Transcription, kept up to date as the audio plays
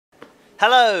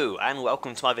Hello and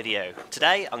welcome to my video.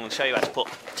 Today I'm going to show you how to put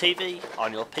TV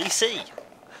on your PC.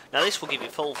 Now this will give you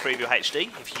full Freeview HD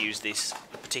if you use this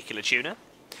particular tuner.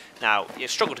 Now you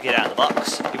struggle to get it out of the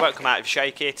box, it won't come out if you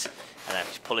shake it, and then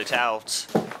if you pull it out,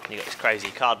 you get this crazy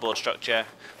cardboard structure,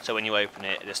 so when you open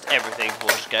it, just everything will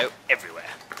just go everywhere.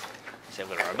 So I've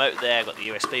got a remote there, I've got the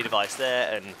USB device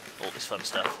there, and all this fun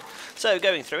stuff. So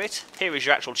going through it, here is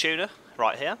your actual tuner,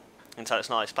 right here, inside its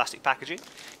nice plastic packaging.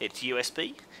 It's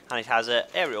USB, and it has an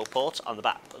aerial port on the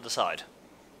back of the side.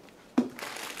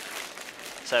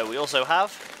 So we also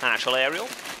have an actual aerial.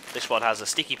 This one has a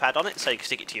sticky pad on it, so you can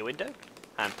stick it to your window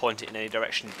and point it in any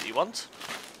direction that you want.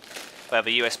 We have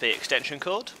a USB extension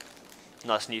cord,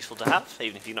 nice and useful to have,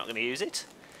 even if you're not going to use it,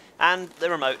 and the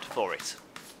remote for it,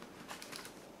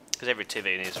 because every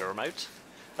TV needs a remote,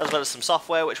 as well as some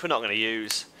software which we're not going to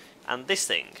use, and this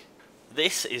thing.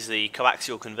 This is the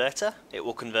coaxial converter. It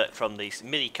will convert from the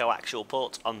mini coaxial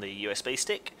port on the USB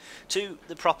stick to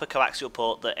the proper coaxial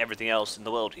port that everything else in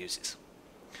the world uses.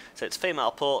 So it's a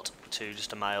female port to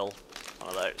just a male one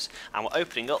of those. And we're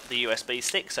opening up the USB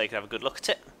stick so you can have a good look at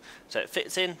it. So it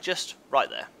fits in just right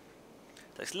there.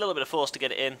 Takes a little bit of force to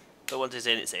get it in, but once it's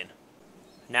in, it's in.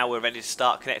 Now we're ready to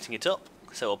start connecting it up.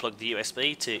 So we'll plug the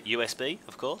USB to USB,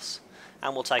 of course,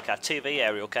 and we'll take our TV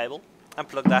aerial cable and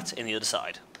plug that in the other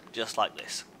side. Just like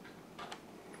this.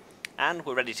 And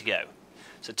we're ready to go.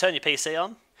 So turn your PC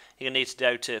on. You're going to need to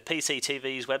go to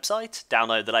PCTV's website,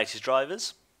 download the latest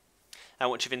drivers, and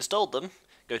once you've installed them,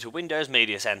 go to Windows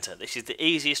Media Center. This is the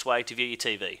easiest way to view your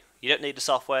TV. You don't need the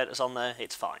software that's on there,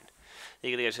 it's fine.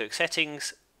 You're going to go to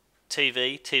Settings,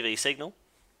 TV Signal,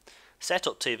 Set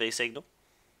up TV Signal.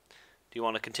 Do you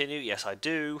want to continue? Yes, I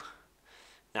do.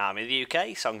 Now I'm in the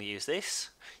UK, so I'm going to use this.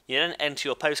 You then enter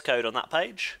your postcode on that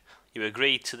page. You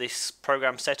agree to this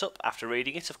program setup after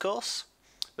reading it, of course,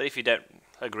 but if you don't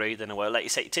agree, then it won't let you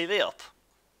set your TV up.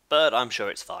 But I'm sure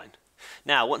it's fine.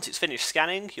 Now, once it's finished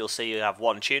scanning, you'll see you have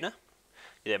one tuner.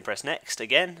 You then press next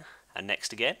again, and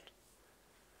next again.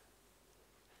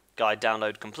 Guide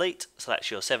download complete, so that's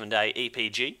your 7-day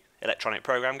EPG, electronic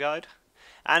program guide,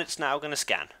 and it's now going to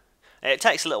scan. And it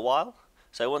takes a little while,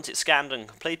 so once it's scanned and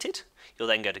completed, you'll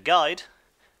then go to guide,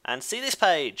 and see this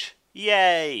page.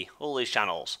 Yay! All these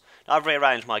channels. Now, I've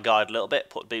rearranged my guide a little bit,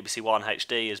 put BBC One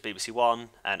HD as BBC One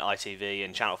and ITV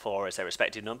and Channel 4 as their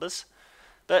respective numbers.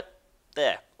 But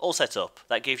there, all set up.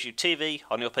 That gives you TV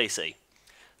on your PC.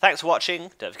 Thanks for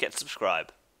watching, don't forget to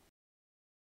subscribe.